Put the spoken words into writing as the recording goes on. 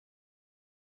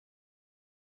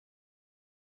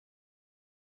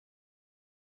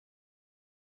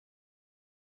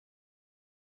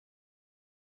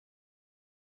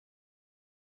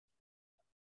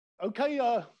Okay,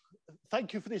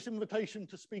 thank you for this invitation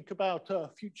to speak about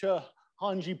future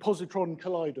Higgs-positron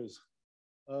colliders.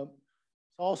 So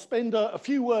I'll spend a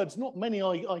few words, not many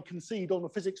I concede, on the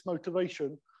physics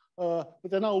motivation, but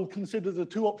then I'll consider the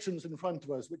two options in front of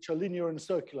us, which are linear and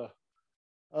circular.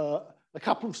 A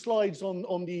couple of slides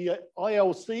on the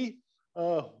ILC,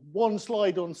 one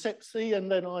slide on CEPC,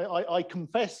 and then I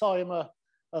confess I am an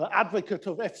advocate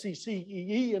of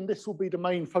FCC, and this will be the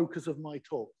main focus of my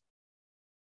talk.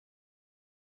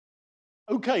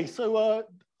 Okay, so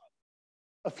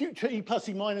a future E plus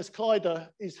E minus collider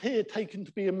is here taken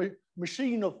to be a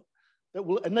machine that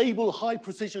will enable high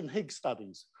precision Higgs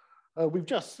studies. We've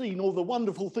just seen all the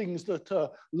wonderful things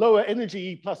that lower energy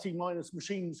E plus E minus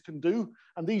machines can do,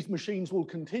 and these machines will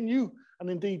continue. And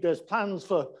indeed, there's plans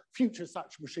for future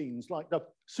such machines like the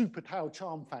Super Tau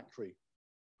Charm Factory.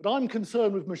 But I'm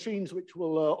concerned with machines which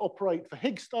will operate for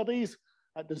Higgs studies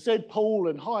at the Z pole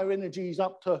and higher energies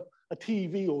up to a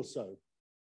TeV or so.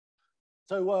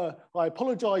 So I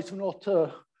apologize for not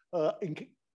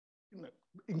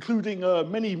including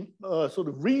many sort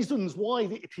of reasons why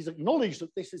it is acknowledged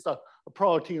that this is a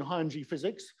priority in high energy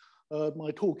physics.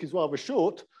 My talk is rather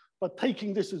short, but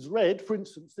taking this as read, for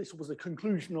instance, this was a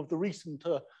conclusion of the recent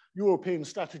European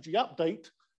strategy update.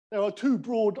 There are two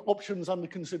broad options under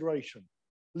consideration,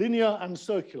 linear and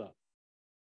circular.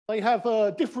 They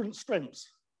have different strengths.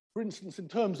 For instance, in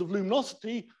terms of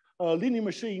luminosity, linear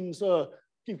machines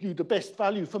give you the best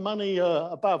value for money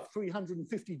above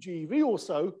 350 GeV or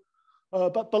so,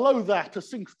 but below that, a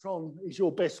synchrotron is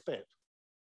your best bet.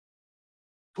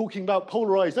 Talking about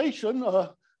polarization,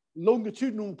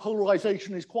 longitudinal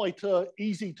polarization is quite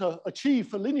easy to achieve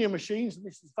for linear machines, and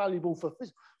this is valuable for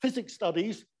physics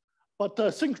studies, but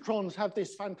synchrotrons have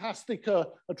this fantastic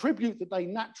attribute that they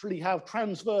naturally have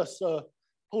transverse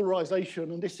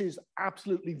polarization, and this is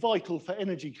absolutely vital for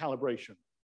energy calibration.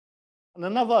 And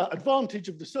another advantage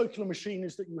of the circular machine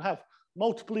is that you have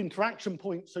multiple interaction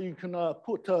points, so you can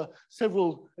put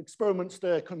several experiments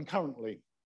there concurrently.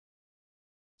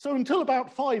 So until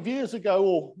about 5 years ago,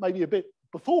 or maybe a bit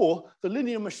before, the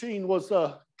linear machine was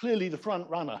clearly the front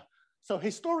runner. So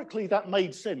historically, that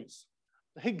made sense.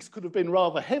 The Higgs could have been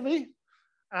rather heavy,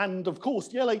 and of course,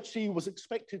 the LHC was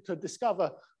expected to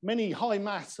discover many high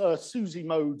mass SUSY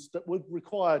modes that would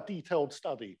require detailed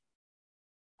study.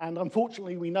 And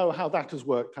unfortunately, we know how that has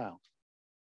worked out.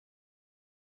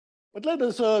 But let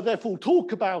us therefore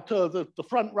talk about the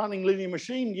front-running linear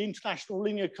machine, the International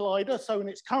Linear Collider. So in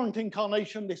its current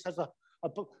incarnation, this has a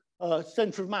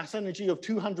center of mass energy of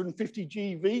 250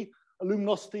 GeV, a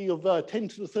luminosity of 10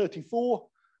 to the 34,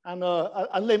 and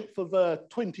a length of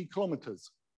 20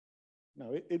 kilometers.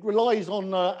 No, it relies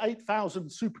on 8,000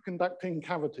 superconducting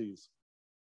cavities.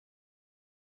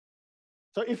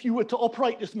 So if you were to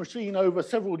operate this machine over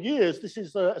several years, this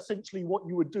is essentially what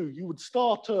you would do. You would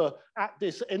start at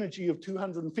this energy of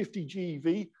 250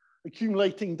 GeV,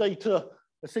 accumulating data,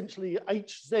 essentially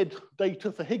HZ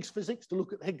data for Higgs physics to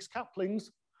look at Higgs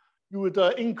couplings. You would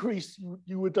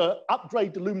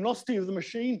upgrade the luminosity of the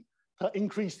machine to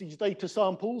increase these data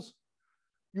samples.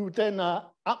 You would then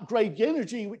upgrade the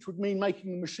energy, which would mean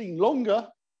making the machine longer,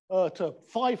 to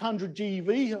 500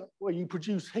 GeV, where you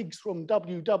produce Higgs from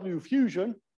WW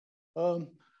fusion.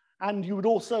 And you would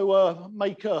also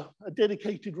make a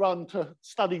dedicated run to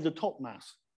study the top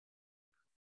mass.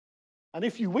 And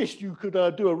if you wished, you could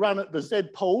do a run at the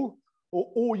Z pole,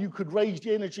 or you could raise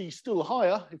the energy still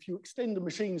higher if you extend the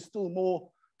machine still more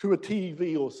to a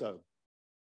TeV or so.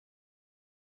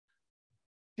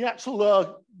 The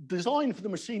actual design for the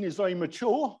machine is very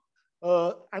mature.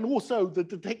 And also the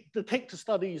detector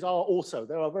studies are also,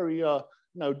 there are very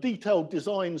detailed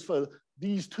designs for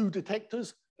these two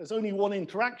detectors. There's only one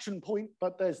interaction point,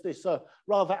 but there's this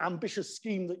rather ambitious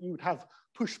scheme that you would have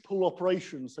push-pull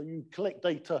operations, so you collect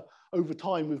data over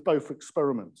time with both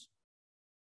experiments.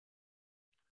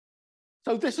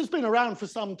 So this has been around for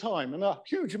some time, and a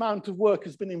huge amount of work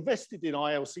has been invested in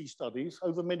ILC studies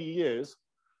over many years.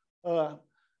 For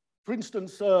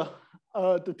instance, the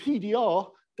TDR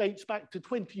dates back to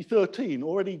 2013,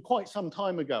 already quite some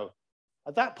time ago.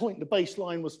 At that point, the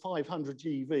baseline was 500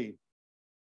 GeV.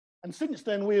 And since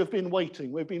then, we have been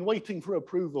waiting. We've been waiting for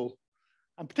approval.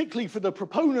 And particularly for the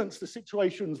proponents, the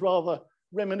situation's rather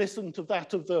reminiscent of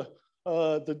that of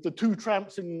the two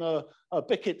tramps in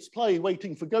Beckett's play,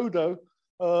 Waiting for Godot.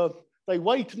 They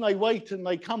wait and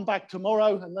they come back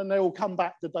tomorrow, and then they will come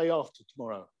back the day after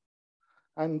tomorrow.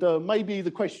 And maybe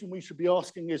the question we should be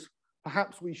asking is,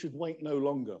 perhaps we should wait no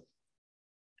longer.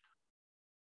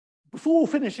 Before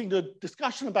finishing the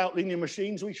discussion about linear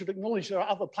machines, we should acknowledge there are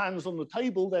other plans on the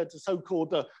table. There's the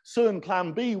so-called CERN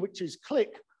Plan B, which is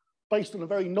CLIC, based on a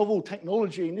very novel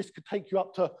technology, and this could take you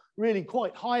up to really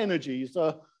quite high energies.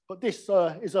 But this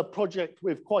is a project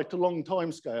with quite a long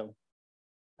time scale.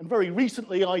 And very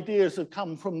recently, ideas have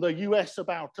come from the US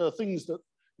about things that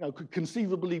could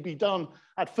conceivably be done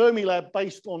at Fermilab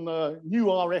based on new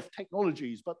RF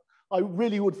technologies. But I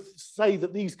really would say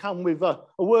that these come with a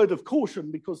word of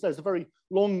caution because there's a very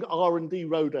long R&D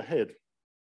road ahead.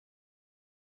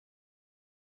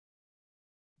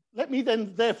 Let me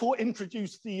then therefore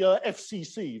introduce the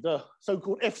FCC, the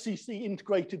so-called FCC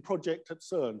integrated project at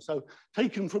CERN. So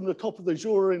taken from the top of the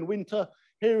Jura in winter,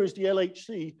 here is the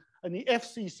LHC, and the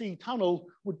FCC tunnel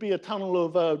would be a tunnel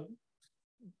of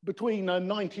between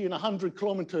 90 and 100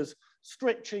 kilometers,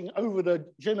 stretching over the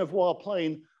Genevois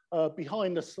plain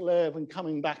behind the Solaire and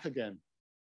coming back again.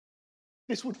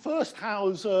 This would first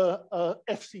house a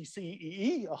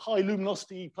FCCEE, a high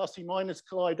luminosity E+E-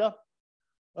 collider.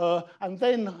 And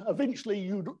then eventually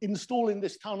you'd install in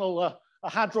this tunnel a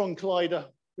hadron collider,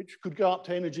 which could go up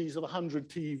to energies of 100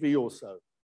 TeV or so.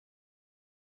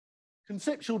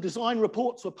 Conceptual design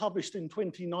reports were published in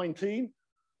 2019.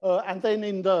 And then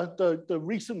in the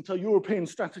recent European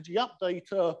strategy update,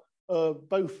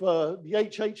 both the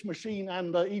HH machine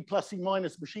and the E+E-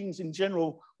 machines in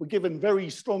general were given very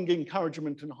strong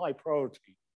encouragement and high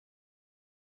priority.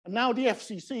 And now the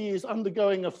FCC is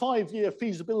undergoing a 5-year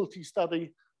feasibility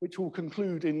study, which will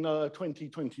conclude in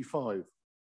 2025.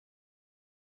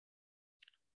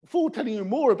 Before telling you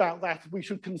more about that, we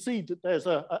should concede that there's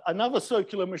another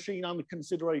circular machine under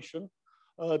consideration,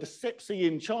 the CEPC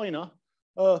in China.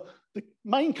 The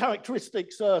main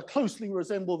characteristics closely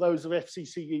resemble those of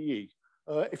FCCEE.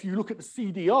 If you look at the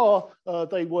CDR,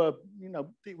 they were,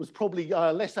 it was probably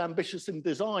less ambitious in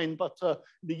design, but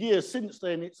the years since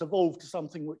then, it's evolved to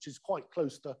something which is quite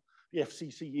close to the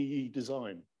FCCEE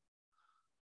design.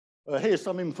 Here's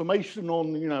some information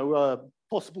on,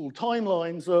 possible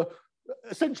timelines.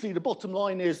 Essentially, the bottom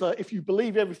line is if you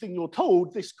believe everything you're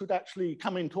told, this could actually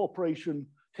come into operation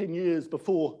 10 years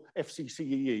before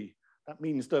FCCEE. That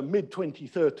means the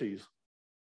mid-2030s.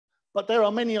 But there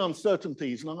are many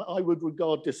uncertainties, and I would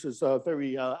regard this as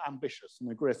very ambitious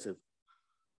and aggressive.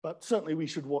 But certainly we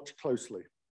should watch closely.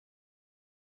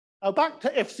 Now back to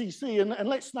FCC, and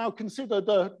let's now consider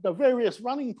the various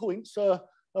running points, the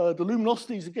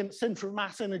luminosities against center of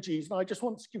mass energies. And I just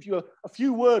want to give you a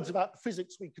few words about the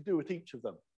physics we could do with each of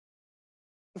them.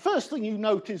 The first thing you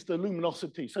note is the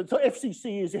luminosity. So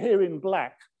FCC is here in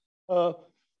black,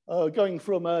 going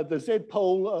from the Z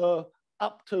pole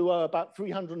up to about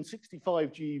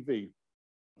 365 GeV.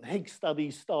 The Higgs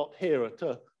studies start here at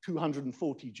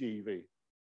 240 GeV.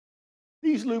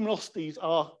 These luminosities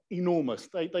are enormous.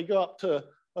 They go up to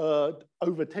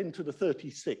over 10 to the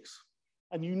 36.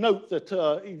 And you note that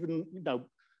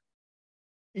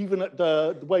even at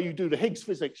the way you do the Higgs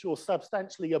physics, you're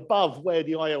substantially above where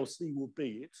the ILC will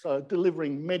be. It's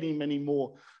delivering many, many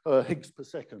more Higgs per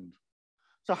second.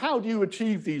 So how do you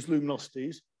achieve these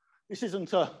luminosities? This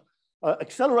isn't an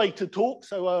accelerated talk,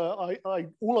 so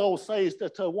all I'll say is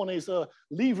that one is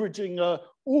leveraging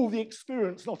all the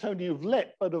experience, not only of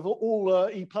LEP, but of all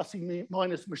E+E-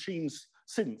 machines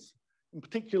since. In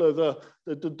particular,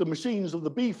 the machines of the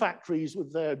B factories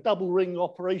with their double ring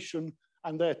operation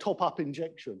and their top-up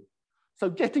injection.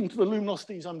 So getting to the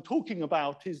luminosities I'm talking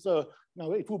about is,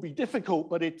 it will be difficult,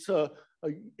 but it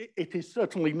is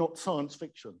certainly not science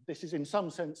fiction. This is in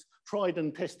some sense tried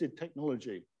and tested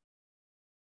technology.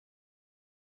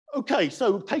 Okay,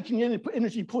 so taking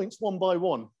energy points one by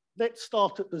one, let's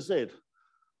start at the Z.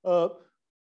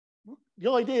 The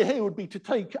idea here would be to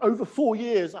take over 4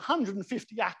 years,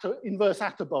 150 inverse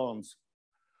attobars.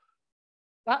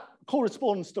 That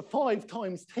corresponds to 5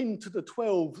 times 10 to the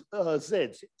 12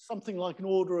 Zs, something like an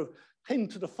order of 10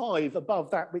 to the 5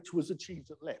 above that which was achieved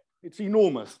at LEP. It's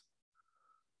enormous.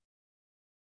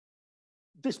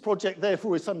 This project,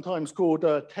 therefore, is sometimes called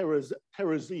Terra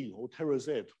Z or Terra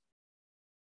Z.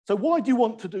 So why do you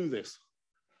want to do this?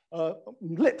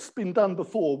 LEP's been done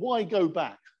before. Why go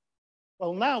back?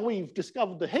 Well, now we've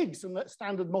discovered the Higgs and that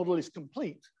standard model is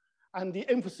complete. And the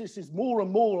emphasis is more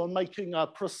and more on making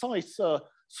precise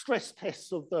stress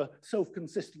tests of the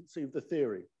self-consistency of the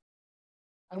theory.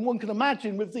 And one can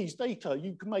imagine with these data,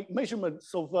 you can make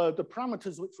measurements of the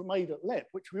parameters which were made at LEP,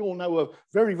 which we all know are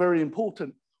very, very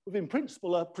important, with in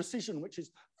principle a precision which is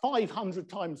 500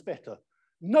 times better.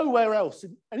 Nowhere else,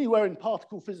 anywhere in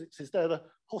particle physics, is there the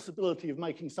possibility of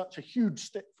making such a huge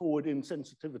step forward in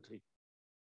sensitivity.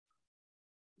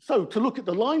 So to look at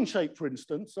the line shape, for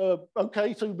instance,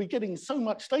 okay, so we're getting so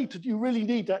much data. Do you really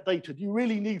need that data? Do you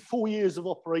really need 4 years of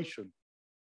operation?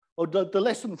 Or the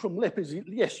lesson from LEP is,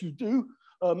 yes, you do.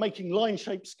 making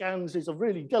line-shaped scans is a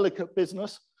really delicate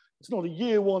business. It's not a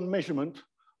year-one measurement,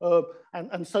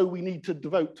 and so we need to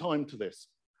devote time to this.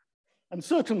 And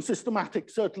certain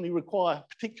systematics certainly require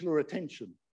particular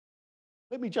attention.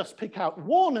 Let me just pick out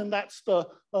one, and that's the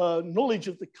knowledge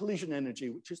of the collision energy,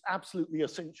 which is absolutely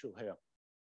essential here.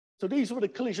 So these were the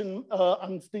collision,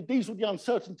 these were the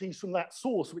uncertainties from that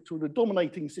source, which were the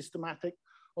dominating systematic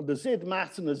on the Z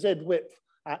mass and the Z width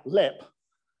at LEP.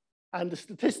 And the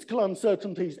statistical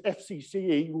uncertainties,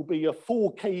 FCCE, will be a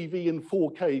 4 kV and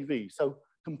 4 kV. So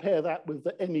compare that with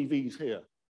the MEVs here.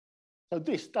 So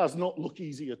this does not look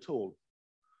easy at all.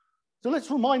 So let's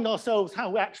remind ourselves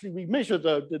how actually we measure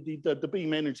the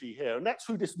beam energy here. And that's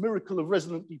through this miracle of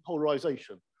resonant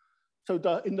depolarization. So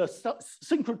in the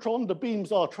synchrotron, the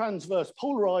beams are transverse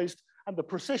polarized, and the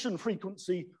precession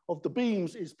frequency of the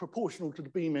beams is proportional to the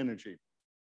beam energy.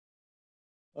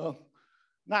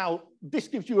 Now, this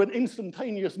gives you an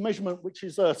instantaneous measurement, which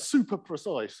is super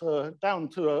precise, down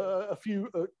to a few,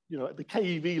 at the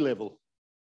keV level.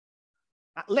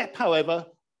 At LEP, however,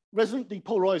 resonant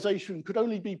depolarization could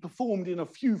only be performed in a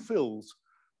few fills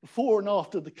before and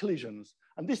after the collisions.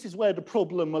 And this is where the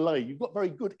problem lay. You've got very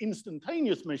good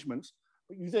instantaneous measurements,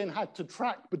 but you then had to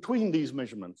track between these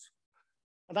measurements.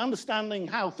 And understanding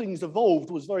how things evolved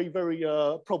was very, very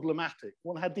problematic.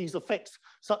 One had these effects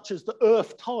such as the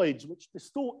Earth tides, which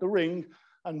distort the ring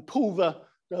and pull the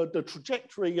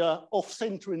trajectory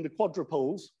off-center in the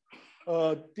quadrupoles.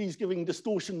 These giving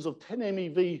distortions of 10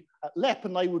 MeV at LEP,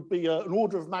 and they would be an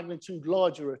order of magnitude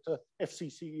larger at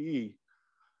FCCE.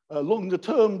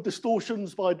 Longer-term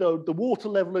distortions by the water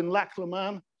level in Lac Le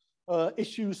Mans,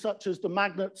 issues such as the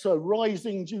magnets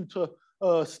rising due to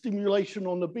stimulation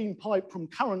on the beam pipe from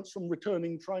currents from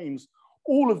returning trains.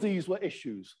 All of these were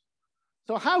issues.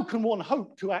 So how can one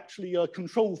hope to actually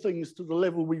control things to the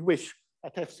level we wish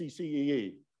at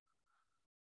FCCE?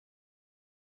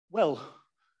 Well,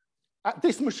 at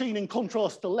this machine, in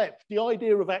contrast to LEP, the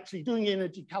idea of actually doing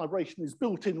energy calibration is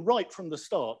built in right from the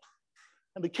start.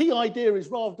 And the key idea is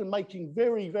rather than making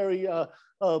very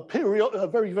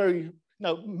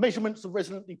measurements of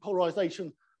resonant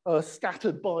depolarization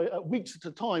scattered by weeks at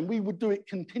a time, we would do it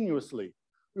continuously.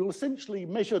 We will essentially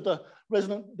measure the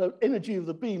energy of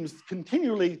the beams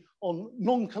continually on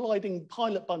non-colliding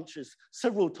pilot bunches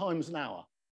several times an hour.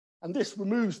 And this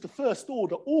removes the first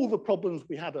order, all the problems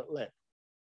we had at LEP.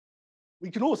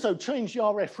 We can also change the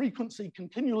RF frequency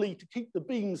continually to keep the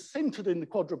beams centered in the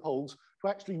quadrupoles to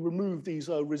actually remove these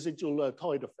residual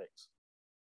tide effects.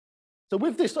 So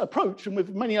with this approach and with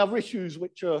many other issues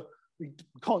which we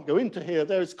can't go into here,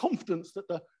 there is confidence that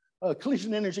the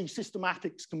collision energy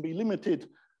systematics can be limited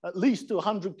at least to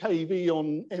 100 kV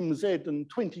on MZ and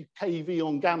 20 kV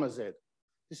on gamma Z.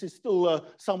 This is still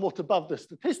somewhat above the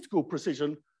statistical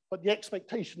precision, but the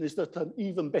expectation is that an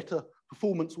even better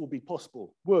performance will be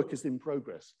possible. Work is in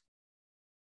progress.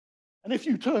 And if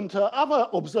you turn to other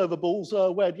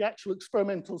observables where the actual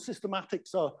experimental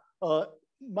systematics are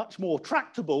much more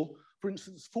tractable, for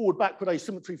instance, forward-backward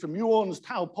asymmetry for muons,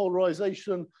 tau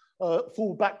polarization,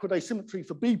 forward-backward asymmetry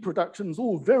for B productions,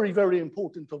 all very, very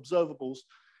important observables.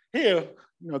 Here,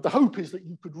 the hope is that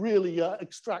you could really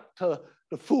extract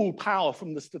the full power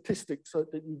from the statistics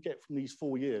that you get from these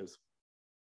 4 years.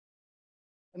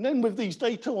 And then with these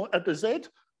data at the Z,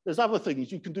 there's other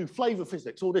things. You can do flavor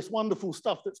physics, all this wonderful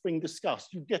stuff that's being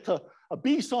discussed. You get a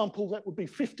B sample that would be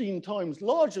 15 times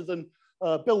larger than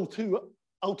Bell 2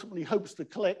 ultimately hopes to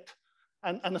collect,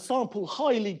 and a sample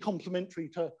highly complementary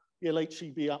to the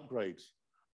LHCb upgrades.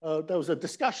 There was a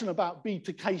discussion about B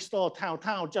to K star tau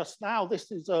tau just now.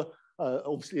 This is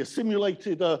obviously a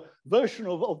simulated version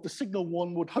of the signal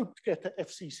one would hope to get at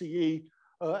FCCE.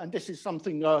 And this is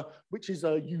something which is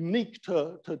unique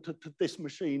to this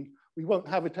machine. We won't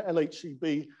have it at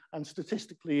LHCb, and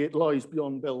statistically it lies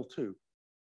beyond Bell 2.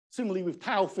 Similarly with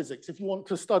tau physics, if you want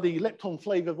to study lepton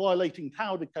flavor violating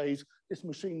tau decays, this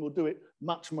machine will do it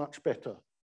much, much better.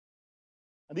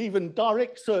 And even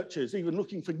direct searches, even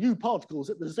looking for new particles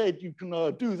at the Z, you can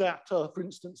do that, for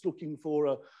instance, looking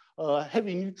for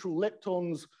heavy neutral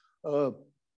leptons,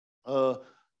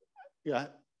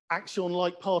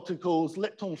 axion-like particles,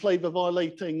 lepton flavor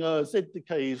violating Z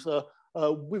decays.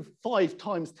 With 5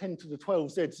 times 10 to the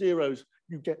 12 Z zeros,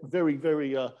 you get very,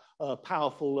 very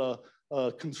powerful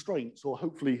constraints or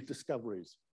hopefully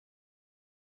discoveries.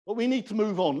 But we need to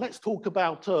move on. Let's talk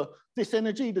about this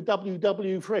energy, the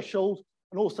WW threshold,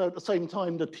 and also at the same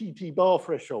time, the TT bar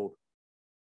threshold.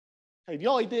 Okay, the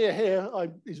idea here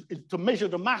is to measure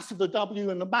the mass of the W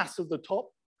and the mass of the top.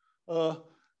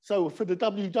 So for the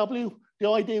WW, the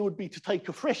idea would be to take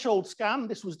a threshold scan.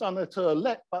 This was done at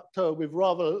LEP, but with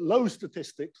rather low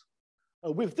statistics.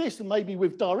 With this, and maybe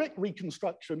with direct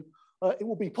reconstruction, it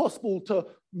will be possible to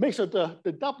measure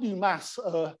the W mass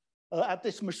at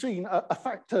this machine a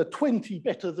factor 20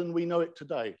 better than we know it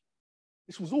today.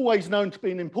 This was always known to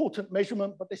be an important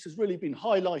measurement, but this has really been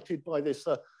highlighted by this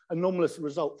anomalous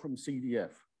result from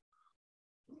CDF.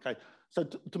 Okay, so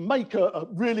to make a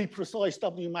really precise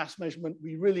W mass measurement,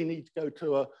 we really need to go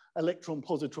to an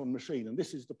electron-positron machine, and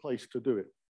this is the place to do it.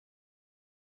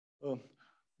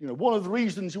 You know, one of the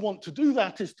reasons you want to do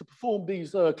that is to perform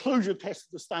these closure tests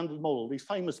of the standard model, these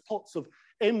famous plots of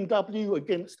MW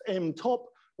against M top,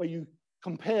 where you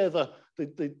compare the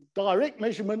direct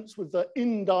measurements with the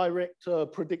indirect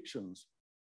predictions.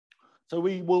 So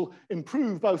we will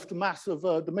improve both the mass of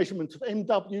the measurement of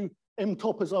MW, M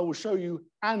top, as I will show you,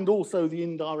 and also the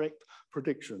indirect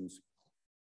predictions.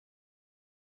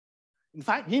 In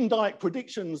fact, the indirect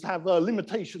predictions have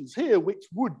limitations here, which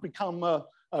would become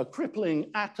crippling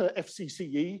at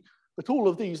FCCE, but all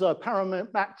of these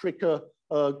parametric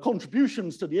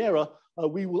contributions to the error,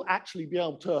 we will actually be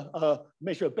able to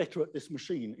measure better at this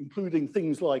machine, including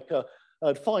things like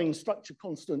fine structure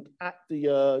constant at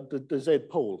the Z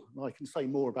pole. And I can say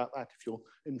more about that if you're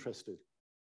interested.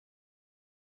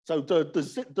 So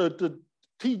the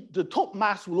top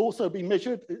mass will also be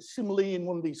measured. It's similarly in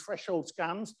one of these threshold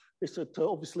scans. It's at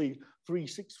obviously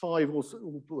 365 or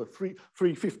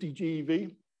 350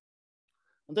 GeV.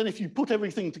 And then if you put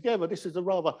everything together, this is a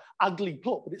rather ugly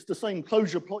plot, but it's the same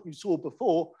closure plot you saw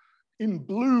before. In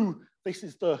blue, this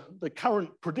is the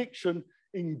current prediction.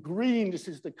 In green, this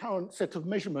is the current set of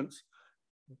measurements.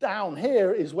 Down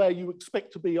here is where you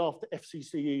expect to be after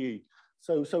FCCE.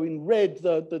 So in red,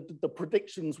 the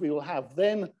predictions we will have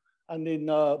then, and in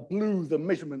blue, the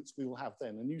measurements we will have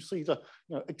then. And you see the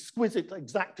exquisite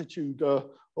exactitude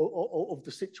of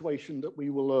the situation that we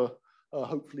will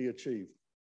hopefully achieve.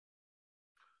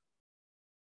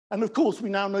 And of course, we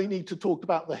now need to talk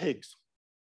about the Higgs.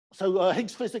 So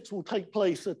Higgs physics will take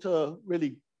place at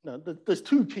there's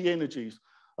two key energies.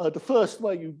 The first,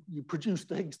 where you produce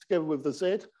the Higgs together with the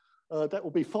Z. That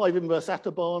will be 5 inverse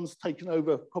attobars taken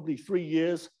over probably 3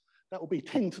 years. That will be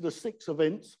 10 to the 6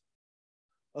 events.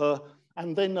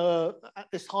 And then at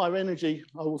this higher energy,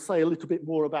 I will say a little bit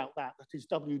more about that. That is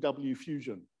WW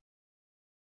fusion.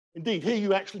 Indeed, here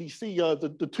you actually see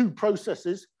the two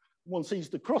processes. One sees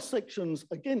the cross sections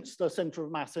against the center of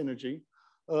mass energy,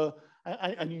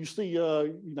 and you see,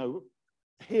 here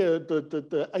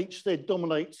the HZ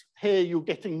dominates. Here you're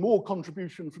getting more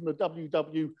contribution from the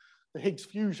WW, the Higgs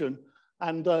fusion,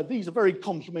 and these are very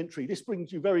complementary. This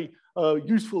brings you very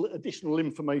useful additional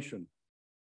information.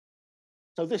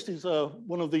 So this is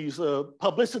one of these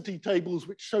publicity tables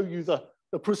which show you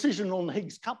the precision on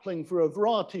Higgs coupling for a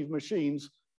variety of machines.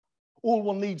 All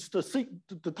one needs to seek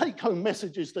the take-home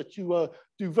message is that you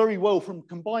do very well from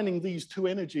combining these two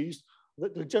energies,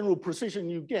 that the general precision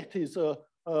you get is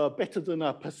better than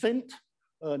 1%.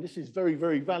 This is very,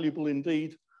 very valuable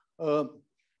indeed.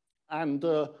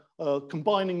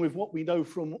 Combining with what we know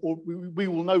from, or we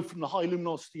will know from the high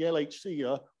luminosity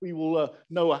LHC, we will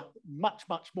know much,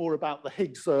 much more about the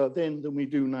Higgs then than we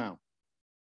do now.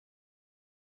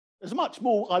 There's much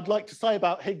more I'd like to say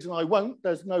about Higgs, and I won't.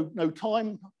 There's no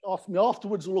time. Ask me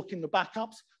afterwards or look in the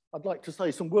backups. I'd like to say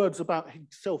some words about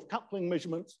Higgs self-coupling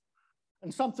measurements,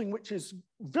 and something which is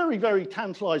very, very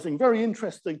tantalizing, very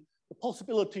interesting, the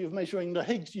possibility of measuring the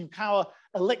Higgs-Yukawa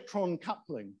electron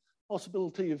coupling.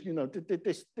 Possibility of,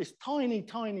 this tiny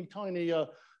constant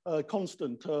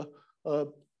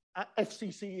at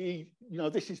FCCE,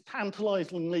 this is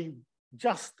tantalizingly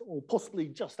just or possibly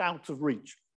just out of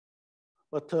reach.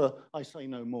 But I say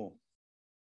no more.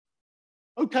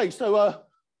 Okay, so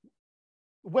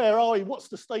where are we? What's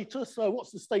the status?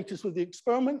 What's the status with the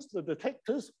experiments, the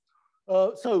detectors?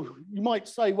 So you might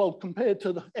say, well, compared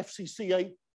to the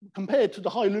FCC, compared to the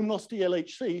high luminosity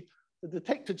LHC, the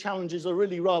detector challenges are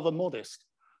really rather modest.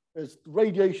 As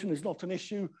radiation is not an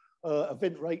issue,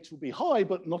 event rates will be high,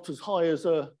 but not as high as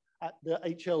at the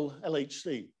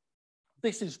LHC.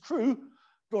 This is true,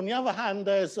 but on the other hand,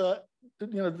 there's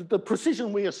the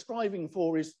precision we are striving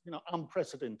for is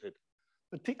unprecedented,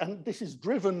 and this is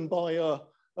driven by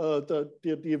the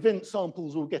event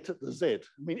samples we'll get at the Z.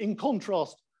 I mean, in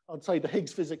contrast, I'd say the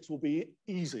Higgs physics will be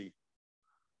easy.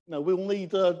 We'll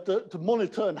need to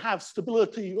monitor and have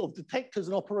stability of detectors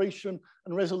and operation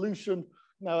and resolution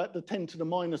at the 10 to the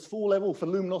 -4 level for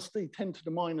luminosity, 10 to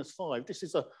the -5. This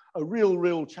is a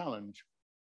real challenge.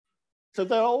 So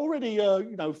there are already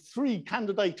 3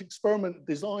 candidate experiment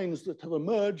designs that have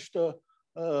emerged.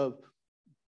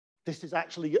 This is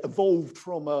actually evolved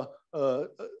from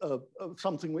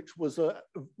something which was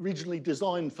originally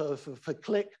designed for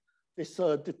CLIC. This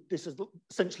is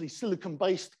essentially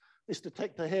silicon-based. This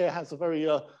detector here has a very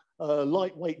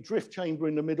lightweight drift chamber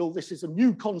in the middle. This is a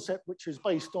new concept which is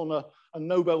based on a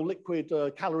Nobel liquid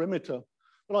calorimeter.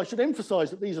 But I should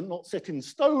emphasize that these are not set in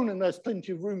stone, and there's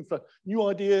plenty of room for new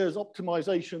ideas,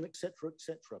 optimization, et cetera, et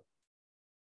cetera.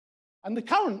 And the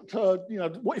current,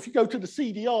 if you go to the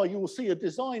CDR, you will see a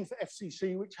design for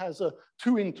FCC which has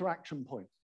 2 interaction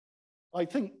points. I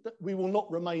think that we will not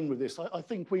remain with this. I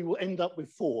think we will end up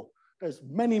with 4. There's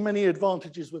many, many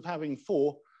advantages with having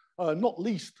 4. Not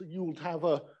least, you will have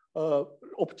a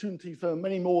opportunity for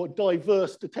many more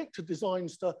diverse detector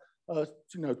designs to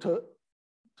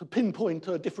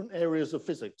pinpoint different areas of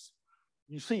physics.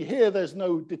 You see here, there's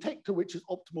no detector which is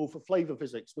optimal for flavor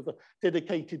physics with a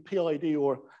dedicated PID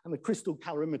and a crystal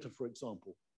calorimeter, for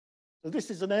example. So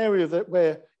this is an area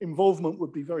where involvement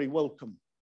would be very welcome.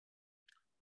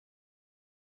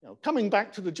 Now, coming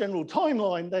back to the general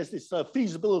timeline, there's this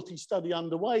feasibility study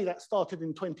underway that started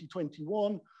in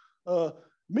 2021.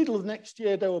 Middle of next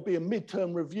year, there will be a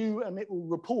midterm review, and it will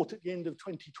report at the end of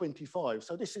 2025.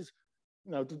 So this is,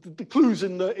 the clues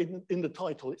in the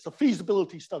title. It's a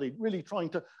feasibility study, really trying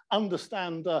to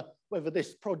understand whether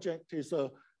this project is,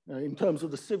 in terms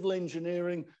of the civil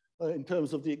engineering, in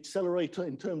terms of the accelerator,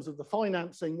 in terms of the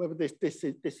financing, whether this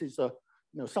is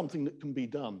something that can be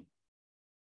done.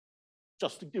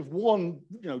 Just to give one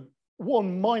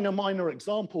minor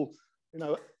example,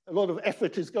 a lot of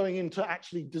effort is going into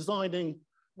actually designing,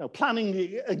 planning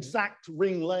the exact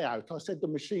ring layout. I said the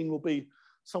machine will be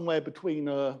somewhere between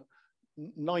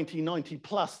 90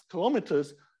 plus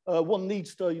kilometers. One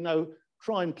needs to,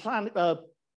 try and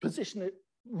position it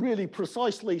really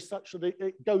precisely such that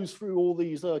it goes through all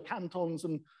these cantons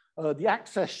and the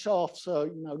access shafts,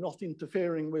 not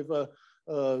interfering with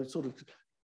sort of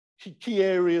key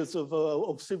areas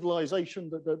of civilization,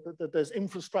 that there's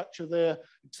infrastructure there,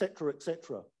 et cetera, et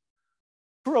cetera.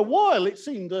 For a while, it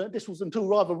seemed, this was until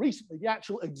rather recently, the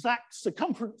actual exact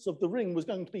circumference of the ring was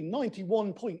going to be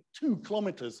 91.2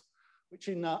 kilometers, which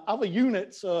in other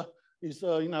units is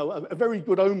a very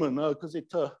good omen, because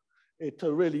it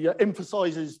really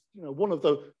emphasizes one of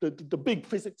the big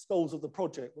physics goals of the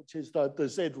project, which is the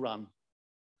Z run.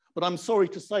 But I'm sorry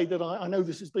to say that I know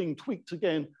this is being tweaked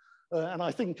again, and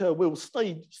I think we'll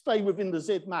stay within the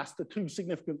Z mass to 2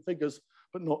 significant figures,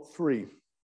 but not 3.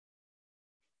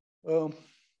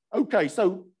 Okay,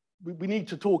 so we need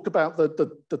to talk about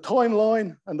the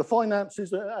timeline and the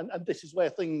finances, and this is where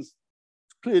things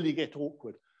clearly get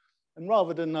awkward. And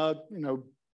rather than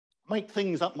make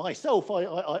things up myself,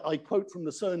 I quote from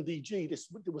the CERN DG.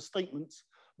 There were statements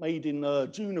made in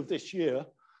June of this year.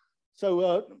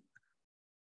 So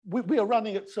we are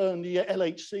running at CERN the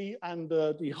LHC, and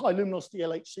the high luminosity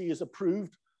LHC is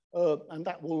approved, and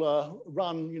that will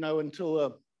run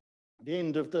until the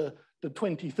end of the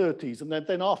 2030s. And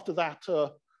then after that,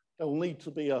 there will need to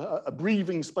be a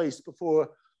breathing space before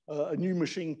a new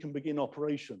machine can begin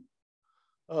operation.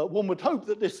 One would hope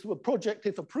that this project,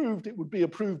 if approved, it would be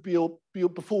approved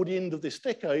before the end of this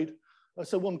decade.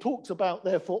 So one talks about,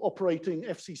 therefore, operating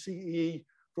FCCE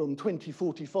from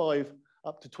 2045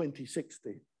 up to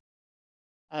 2060.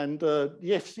 And the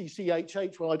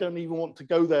FCCHH, well, I don't even want to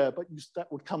go there, but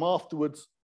that would come afterwards.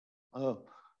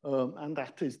 And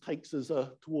that takes us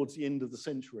towards the end of the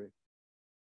century.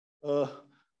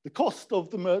 The cost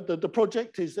of the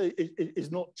project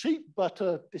is not cheap, but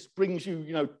this brings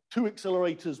you, 2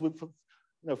 accelerators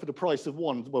for the price of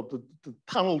 1. Well, the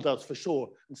tunnel does for sure,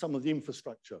 and some of the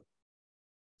infrastructure.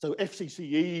 So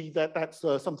FCCE, that's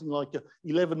something like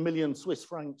 11 million Swiss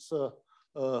francs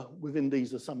within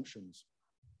these assumptions.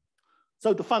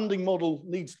 So the funding model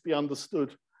needs to be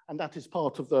understood, and that is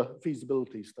part of the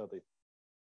feasibility study.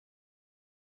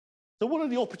 So what are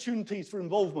the opportunities for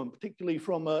involvement, particularly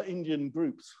from Indian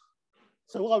groups?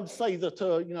 So I would say that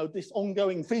this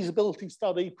ongoing feasibility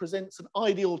study presents an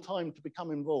ideal time to become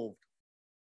involved.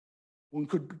 One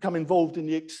could become involved in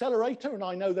the accelerator, and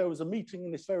I know there was a meeting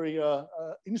in this very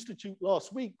institute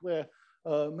last week where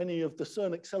many of the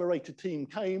CERN accelerator team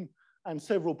came, and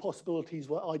several possibilities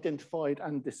were identified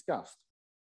and discussed.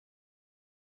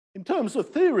 In terms of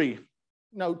theory,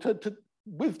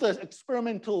 with the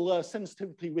experimental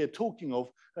sensitivity we're talking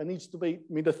of, there needs to be,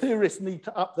 the theorists need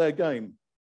to up their game.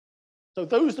 So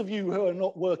those of you who are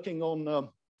not working on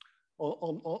the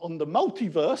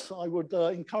multiverse, I would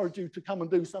encourage you to come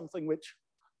and do something which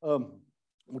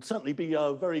would certainly be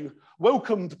very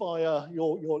welcomed by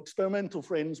your experimental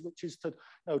friends, which is to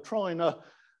try and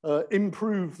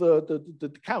improve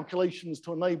the calculations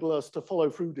to enable us to follow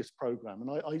through this program. And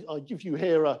I give you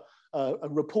here a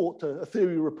report, a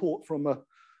theory report from a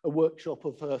workshop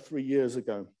of 3 years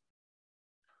ago.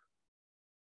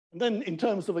 And then in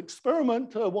terms of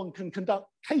experiment, one can conduct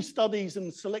case studies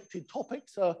in selected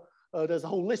topics. There's a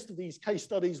whole list of these case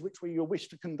studies which we wish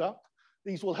to conduct.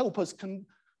 These will help us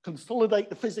consolidate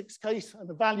the physics case and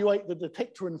evaluate the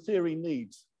detector and theory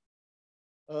needs.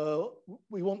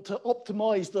 We want to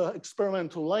optimize the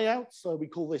experimental layout. So we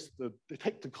call this the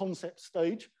detector concept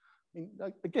stage.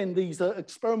 Again, these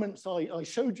experiments I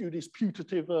showed you, these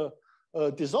putative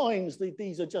designs,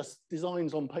 these are just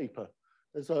designs on paper.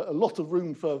 There's a lot of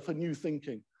room for new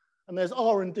thinking. And there's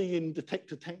R&D in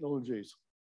detector technologies.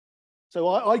 So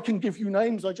I can give you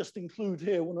names. I just include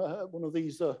here one of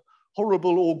these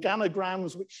horrible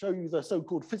organograms which show you the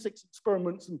so-called physics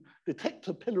experiments and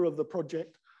detector pillar of the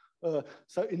project.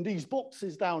 So in these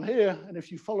boxes down here, and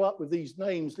if you follow up with these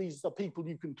names, these are people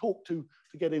you can talk to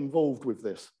get involved with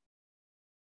this.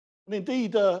 And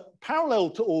indeed, parallel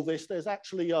to all this, there's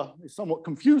actually, it's somewhat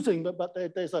confusing, but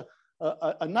there's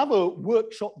another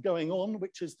workshop going on,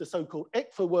 which is the so-called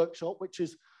ECFA workshop, which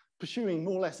is pursuing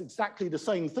more or less exactly the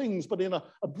same things, but in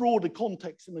a broader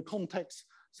context, in a context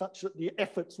such that the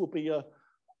efforts will be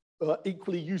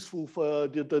equally useful for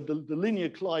the linear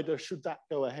collider should that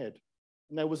go ahead.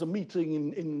 And there was a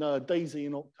meeting in DAISY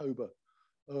in October.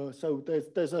 So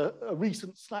there's a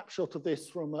recent snapshot of this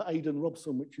from Aidan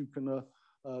Robson, which you can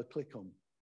click on.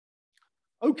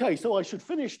 Okay, so I should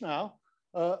finish now.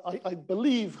 I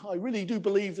really do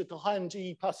believe that the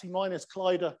high-energy +E-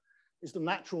 collider is the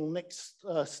natural next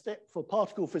step for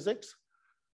particle physics.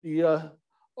 The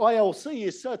ILC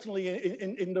is certainly,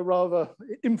 in the rather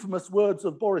infamous words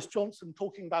of Boris Johnson,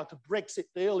 talking about a Brexit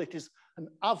deal. It is an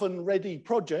oven-ready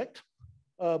project,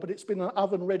 but it's been an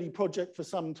oven-ready project for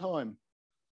some time.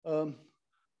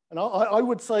 And I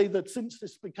would say that since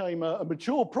this became a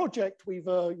mature project, we've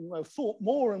thought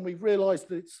more, and we've realized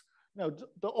that it's,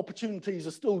 the opportunities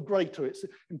are still greater. It's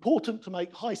important to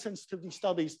make high sensitivity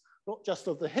studies, not just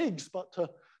of the Higgs, but to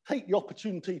take the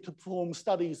opportunity to perform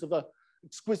studies of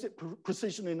exquisite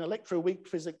precision in electroweak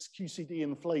physics, QCD,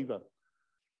 and flavor.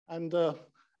 And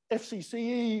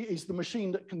FCCE is the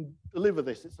machine that can deliver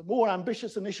this. It's a more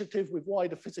ambitious initiative with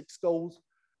wider physics goals,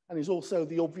 and is also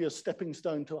the obvious stepping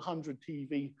stone to 100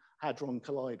 TeV Hadron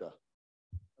Collider.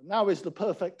 And now is the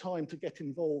perfect time to get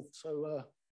involved, so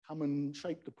come and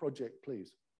shape the project,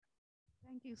 please.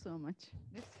 Thank you so much.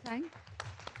 Let's thank.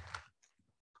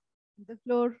 The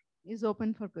floor is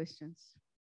open for questions.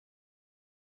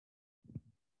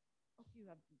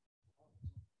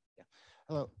 Yeah.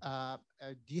 Hello.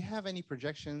 Do you have any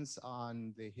projections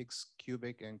on the Higgs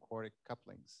cubic and quartic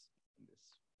couplings in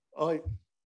this?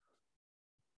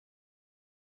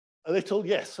 A little,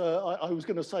 yes. I was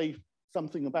going to say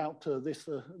something about this,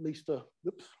 at least,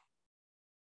 oops.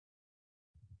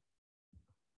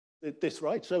 This,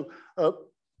 right? So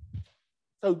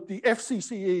the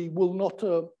FCCE will not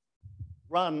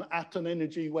run at an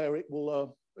energy where it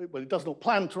will, well, it does not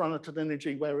plan to run at an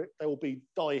energy where there will be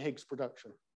Higgs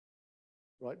production.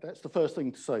 Right, that's the first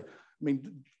thing to say. I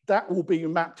mean, that will be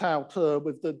mapped out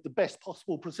with the best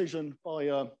possible precision by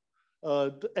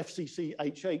the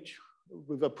FCC-HH,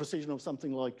 with a precision of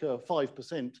something like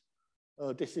 5%.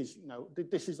 This is,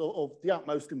 this is of the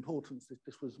utmost importance.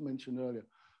 This was mentioned earlier.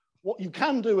 What you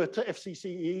can do at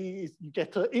FCCE is you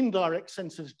get indirect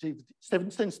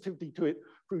sensitivity to it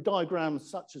through diagrams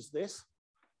such as this.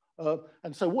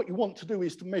 And so what you want to do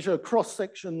is to measure cross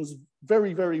sections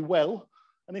very, very well.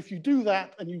 And if you do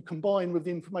that and you combine with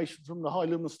the information from the high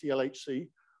luminosity LHC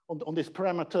on this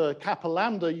parameter kappa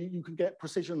lambda, you can get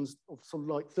precisions of something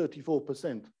like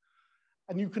 34%.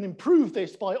 And you can improve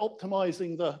this by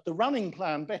optimizing the running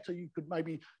plan better. You could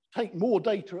maybe take more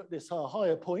data at this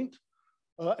higher point.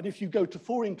 And if you go to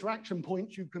 4 interaction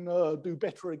points, you can do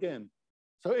better again.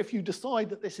 So if you decide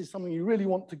that this is something you really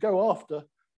want to go after,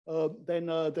 then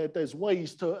there's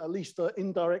ways to at least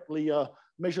indirectly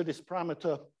measure this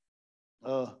parameter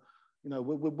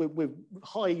with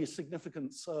high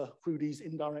significance through these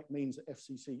indirect means at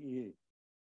FCCE.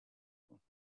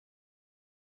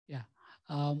 Yeah.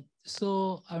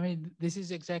 So, I mean, this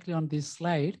is exactly on this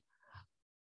slide.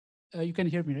 You can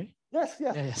hear me, right? Yes,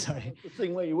 yes. Yeah, sorry. The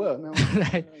thing where you were now.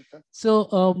 Right. Okay. So,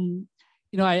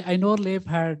 I know Leif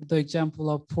had the example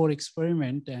of 4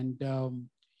 experiment, and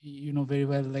very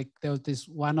well, like there was this,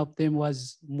 one of them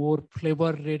was more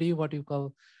flavor ready, what you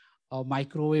call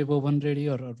microwave oven ready,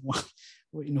 or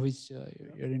in which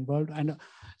you're involved. And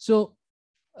so,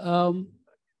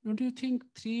 don't you think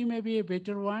 3 may be a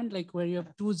better one, like where you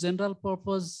have 2 general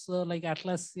purpose, like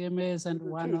Atlas CMS and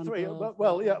 1 on 3.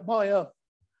 Well, yeah, my.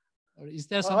 Is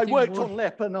there something I worked more? on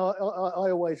LEP, and I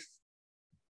always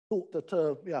thought that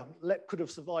LEP could have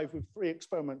survived with 3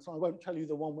 experiments. I won't tell you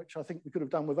the one which I think we could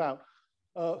have done without.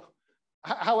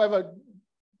 However,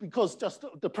 because just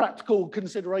the practical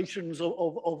considerations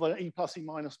of an E plus E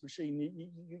minus machine,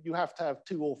 you have to have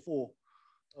 2 or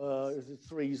 4.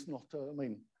 Three's not, I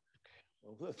mean,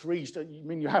 well, three's, I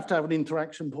mean, you have to have an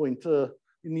interaction point. You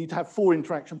need to have 4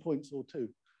 interaction points or 2.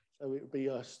 So it would be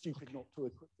stupid not to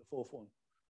equip the 4th one.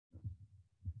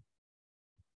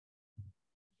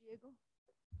 Diego?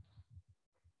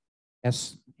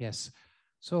 Yes.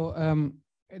 So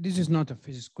this is not a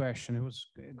physics question. It was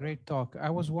a great talk.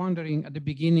 I was wondering at the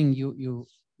beginning, you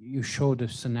showed the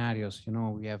scenarios. You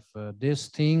know, we have this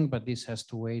thing, but this has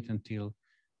to wait until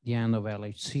the end of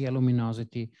LHC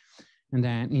luminosity. And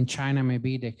then in China,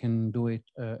 maybe they can do it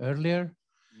earlier.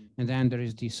 And then there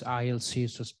is this ILC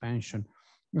suspension.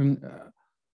 And,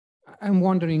 I'm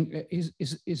wondering, is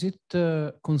it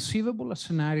conceivable a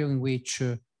scenario in which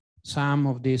some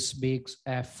of these big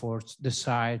efforts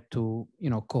decide to,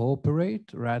 cooperate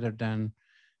rather than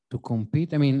to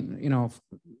compete? I mean,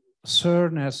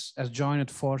 CERN has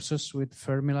joined forces with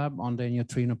Fermilab on the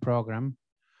neutrino program.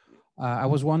 I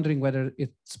was wondering whether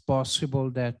it's possible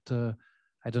that,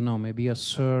 I don't know, maybe a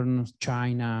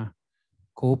CERN-China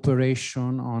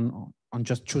cooperation on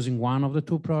just choosing one of the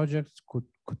 2 projects could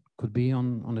be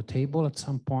on the table at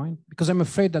some point? Because I'm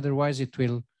afraid otherwise it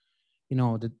will,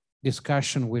 the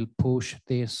discussion will push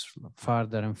this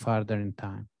farther and farther in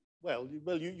time. Well,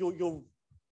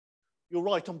 you're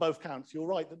right on both counts. You're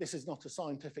right that this is not a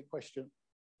scientific question,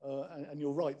 and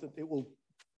you're right that it will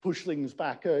push things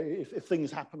back if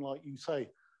things happen like you say.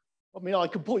 I mean, I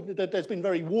could point that there's been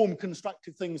very warm,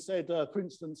 constructive things said, for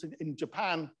instance, in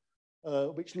Japan,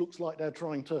 which looks like they're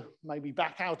trying to maybe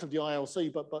back out of the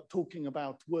ILC, but talking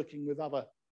about working with other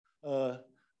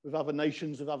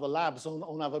nations, with other labs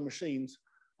on other machines.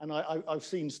 And I've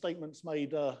seen statements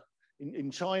made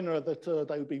in China that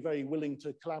they would be very willing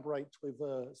to collaborate with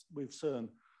CERN.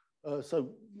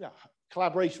 So yeah,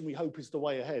 collaboration we hope is the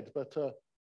way ahead. But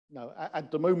no, at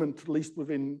the moment, at least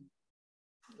within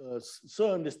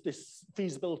CERN, this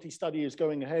feasibility study is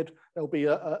going ahead. There'll be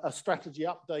a strategy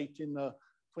update in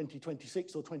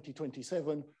 2026 or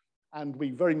 2027. And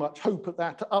we very much hope at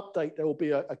that update, there will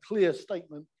be a clear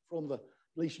statement from the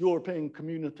at least European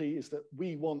community is that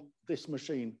we want this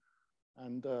machine.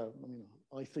 And I mean,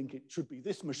 I think it should be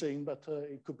this machine, but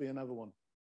it could be another one.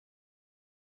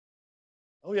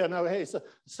 Oh yeah, no, here's a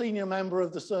senior member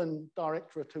of the CERN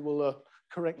directorate who will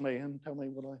correct me and tell me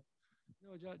what I...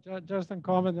 No, just a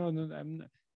comment on,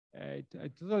 I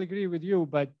totally agree with you,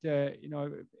 but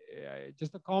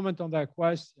just a comment on that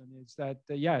question is that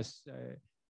yes,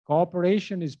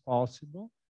 cooperation is possible.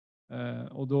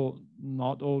 Although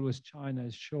not always China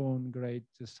has shown great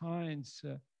signs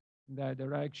in that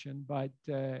direction, but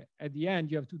at the end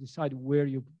you have to decide where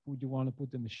you want to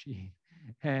put the machine,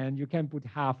 and you can put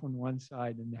half on one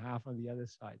side and half on the other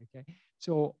side. Okay,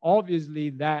 so obviously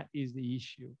that is the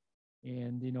issue,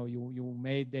 and you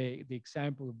made the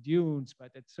example of dunes,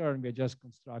 but at CERN we're just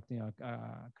constructing a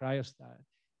cryostat,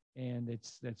 and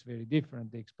that's very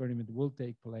different. The experiment will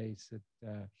take place at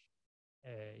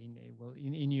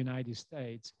in United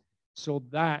States. So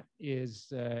that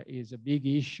is a big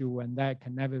issue, and that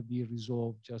can never be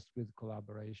resolved just with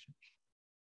collaboration.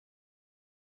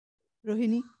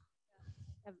 Rohini?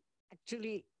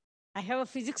 Actually, I have a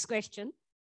physics question,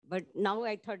 but now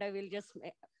I thought I will just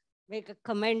make a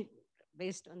comment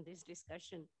based on this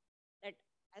discussion that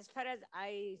as far as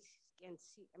I can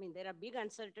see, I mean, there are big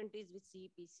uncertainties with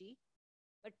CEPC,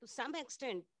 but to some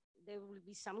extent, there will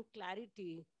be some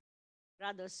clarity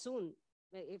rather soon,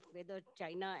 if whether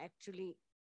China actually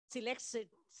selects it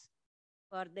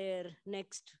for their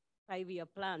next 5-year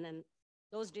plan. And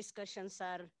those discussions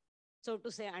are, so to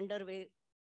say, underway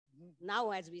now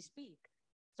as we speak.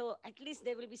 So at least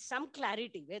there will be some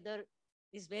clarity whether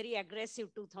this very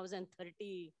aggressive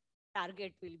 2030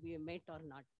 target will be met or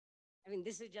not. I mean,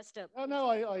 this is just a I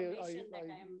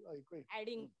agree.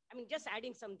 Adding, I mean, just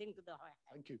adding something to the whole.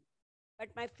 Thank you.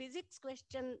 But my physics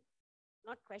question,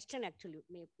 not question actually,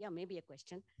 maybe a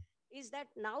question, is that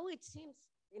now it seems,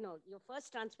 your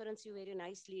first transparency very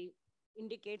nicely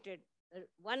indicated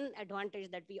one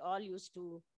advantage that we all used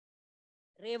to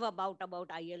rave about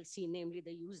ILC, namely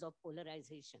the use of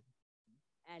polarization,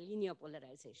 linear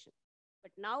polarization.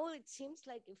 But now it seems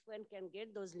like if one can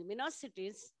get those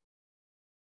luminosities,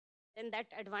 then that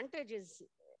advantage is,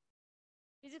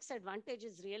 physics advantage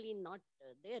is really not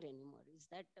there anymore. Is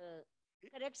that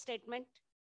a correct statement?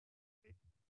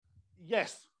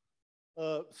 Yes,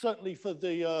 certainly for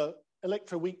the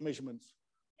electroweak measurements,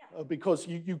 because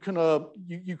you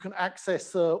can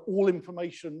access all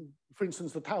information. For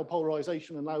instance, the tau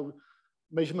polarization and now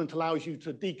measurement allows you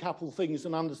to decouple things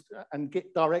and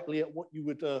get directly at what you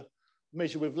would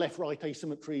measure with left-right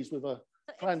asymmetries with a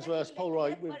transverse exactly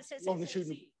polarized like with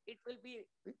longitudinal. It will be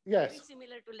yes. very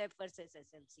similar to left versus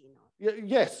SLC now.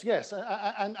 Yes, yes,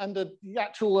 and the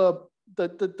actual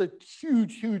the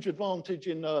huge advantage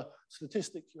in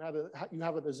statistics you have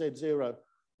at the Z0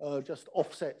 just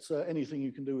offsets anything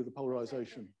you can do with the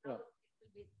polarization. Yeah.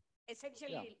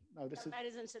 Essentially, no,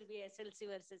 comparisons will be SLC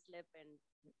versus LEP and.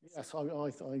 Yes,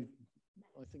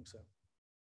 I think so.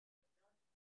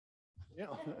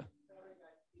 Yeah.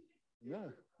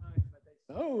 Yeah.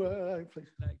 Oh,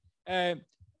 please.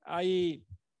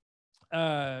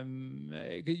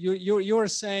 You're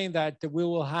saying that we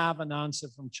will have an answer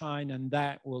from China and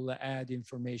that will add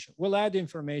information. We'll add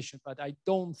information, but I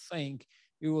don't think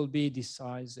it will be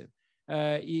decisive.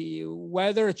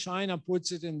 Whether China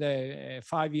puts it in the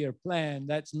 5-year plan,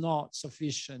 that's not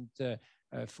sufficient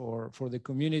for the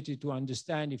community to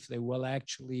understand if they will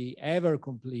actually ever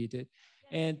complete it.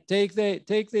 And take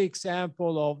the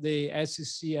example of the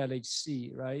SEC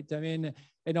LHC, right? I mean,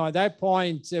 you know, at that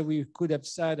point, we could have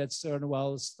said at CERN,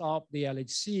 well, stop the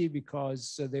LHC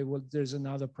because there's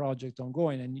another project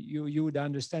ongoing, and you would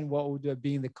understand what would have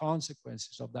been the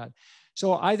consequences of that.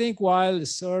 So I think while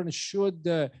CERN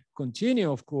should continue,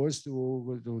 of course,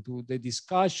 to the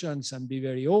discussions and be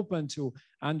very open to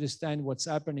understand what's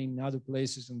happening in other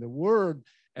places in the world,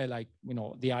 like, you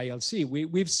know, the ILC.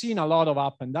 We've seen a lot of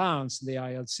up and downs in the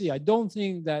ILC. I don't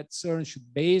think that CERN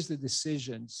should base the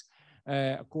decisions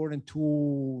according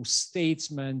to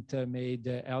statements made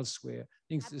elsewhere. I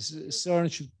think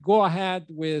CERN should go ahead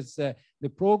with the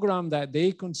program that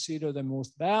they consider the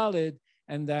most valid,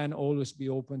 and then always be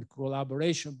open to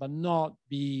collaboration, but not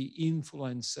be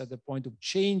influenced at the point of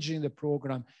changing the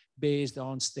program based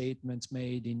on statements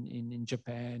made in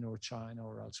Japan or China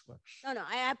or elsewhere. No,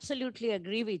 I absolutely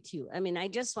agree with you. I mean, I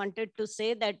just wanted to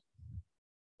say that,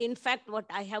 in fact, what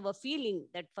I have a feeling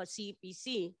that for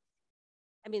CEPC,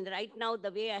 I mean, right now,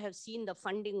 the way I have seen the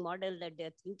funding model that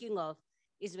they're thinking of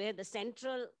is where the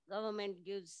central government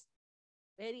gives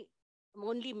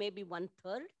only maybe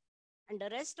 1/3, and the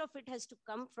rest of it has to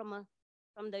come from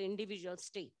the individual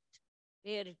state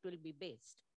where it will be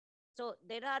based. So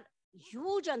there are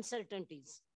huge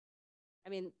uncertainties. I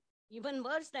mean, even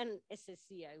worse than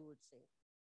SSC, I would say.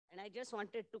 And I just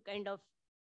wanted to kind of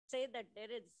say that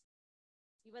there is,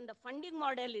 even the funding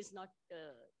model is not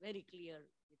very clear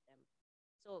with them.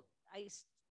 So I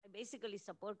basically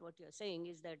support what you're saying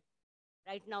is that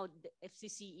right now the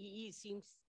FCCEE seems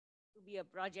to be a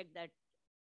project that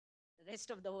the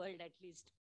rest of the world at least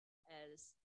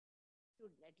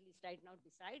should at least right now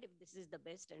decide if this is the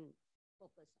best and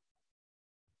focus.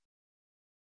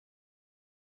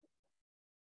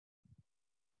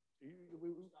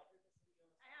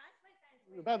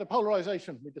 About the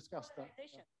polarization, we discussed that.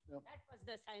 Yeah. That was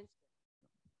the science.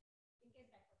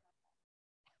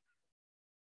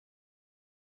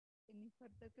 Any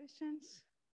further questions?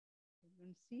 I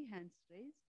don't see hands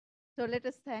raised. So let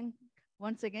us thank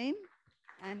once again,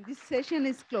 and this session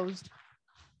is closed.